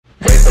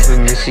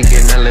in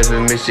Michigan, I live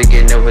in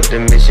Michigan. Know what the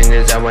mission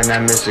is, I will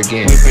not miss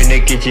again. Whip in the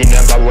kitchen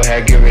up, I would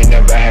have given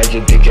up. I had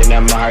you thinking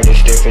that my heart is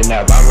stiffing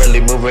up. I'm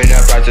really moving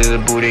up out to the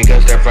booty,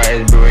 cause that fire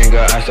is brewing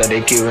up. I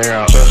started queuing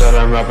up. So that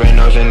I'm rapping,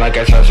 nosing like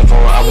a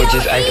saxophone. I was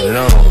just acting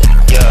alone.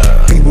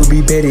 Yeah. People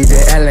be petty,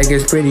 they act like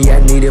it's pretty.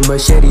 I need a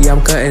machete, I'm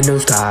cutting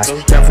those ties.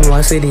 Drop from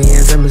my city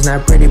and something's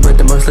not pretty, but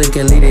the most slick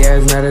and lead it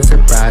is not a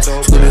surprise.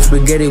 School of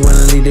spaghetti, one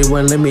lead it,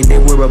 one limit. They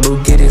worry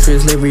about getting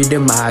stress, livery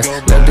demise.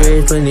 Love there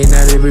is plenty,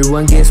 not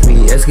everyone gets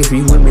me. Ask if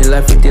you with me,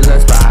 like 50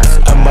 less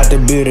spies. I'm about to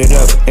build it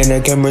up, and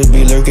the cameras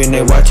be lurking,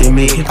 they watching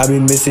me. I be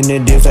missing the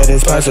deals that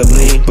is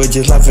possibly, but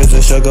just life is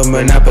a struggle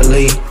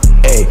monopoly.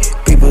 Hey,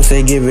 people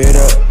say give it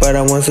up, but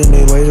I want some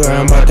new ways where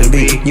I'm about to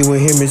be. You will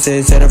hear me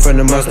say set up from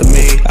the most of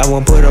me. I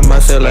won't put on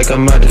myself like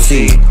I'm about to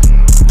see.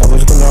 I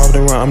was going off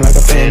the run, I'm like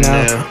a fan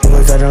now. I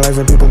was acting like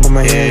some people put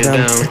my hands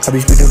down. I be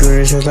speeding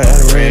through the shows like I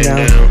done ran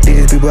down.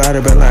 These people out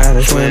of bed like I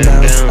done swam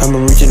down. I'm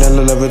reaching that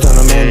level, turn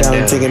a man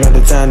down. Taking all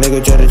the time,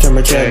 nigga try to turn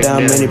my trap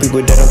down. Many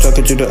people that I'm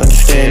talking to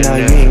understand now.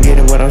 You ain't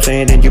getting what I'm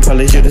saying, then you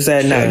probably should've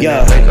said now.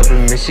 Yeah. Wake up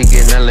in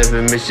Michigan, I live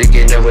in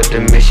Michigan. Know what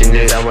the mission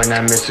is, I will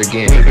not miss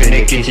again. Whip in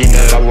the kitchen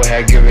up, I would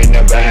have given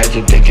up. I had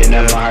you thinking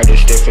that my heart is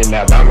stiffing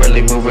up. I'm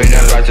really moving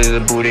up out to the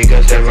booty,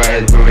 cause that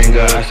fire is brewing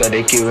up. I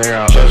started queuing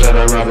up. So that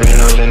I'm rapping,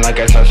 nosing like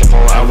a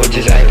saxophone. I was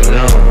just acting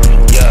alone.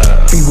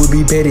 Yeah. People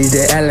be petty,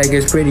 they act like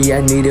it's pretty.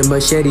 I need a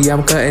machete,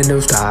 I'm cutting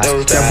those ties.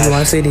 Drop from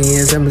my city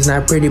and something's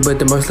not pretty, but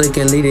the most slick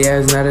and lead it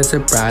is not a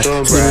surprise.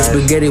 School of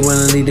spaghetti, one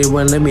lead it,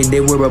 one limit.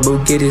 They worry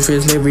about getting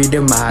stress, livery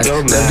demise.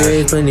 Love there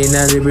is plenty,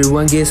 not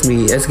everyone gets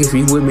me. Ask if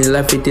you with me,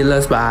 like 50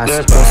 less spies.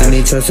 Boss, I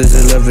need trust, is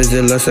it love, is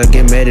it lust? I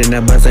get mad and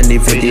I bust, I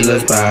need 50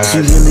 less spies.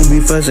 She really be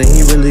fussing,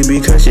 he really be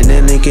cursing.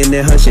 Then linking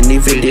and hushing,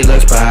 need 50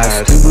 less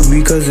spies. People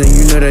be cussing,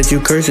 you know that you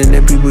cursing.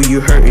 And people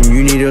you hurting,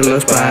 you need a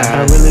less spy.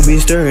 I really be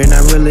stirring, I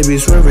really be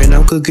swerving.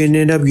 I'm cooking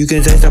it up, you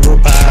can taste up a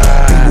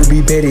pie. People be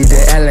petty,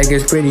 they act like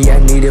it's pretty. I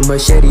need a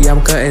machete,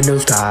 I'm cutting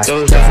those ties.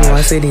 Drop from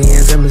my city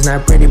and something's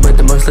not pretty, but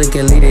the most slick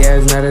and lead it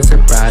is not a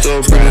surprise. School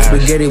of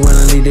spaghetti, one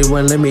lead it,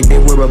 one limit. They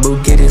worry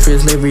about getting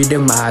stress, livery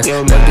demise.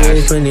 Love there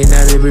is plenty,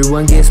 not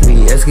everyone gets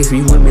me. Ask if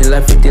you with me,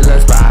 like 50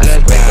 less spies.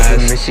 Wake up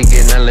in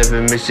Michigan, I live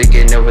in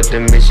Michigan. Know what the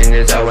mission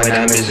is, I will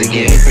not miss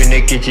again. Whip in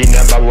the kitchen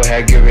up, I would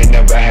have given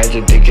up. I had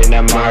you thinking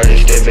that my heart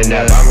is stiffing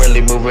up. I'm really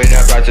moving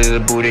up out to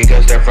the booty,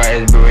 cause that fire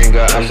is brewing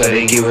up. I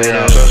started queuing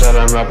up. So that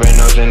I'm rapping,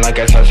 nosing like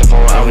a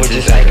saxophone. I was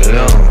just acting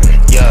alone.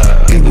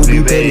 Yeah. People be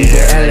petty,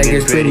 they act like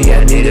it's pretty.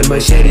 I need a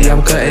machete,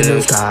 I'm cutting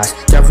those ties.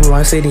 Drop from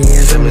my city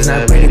and something's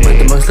not pretty, but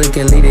the most slick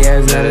and lead it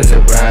is not a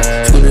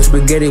surprise. School of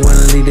spaghetti, one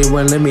lead it,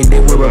 one limit. They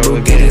worry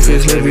about getting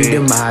stress, livery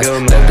demise.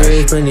 Love there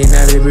is plenty,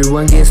 not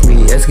everyone gets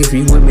me. Ask if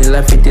you with me,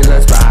 like 50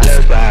 less spies.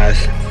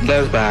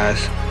 Less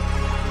spies.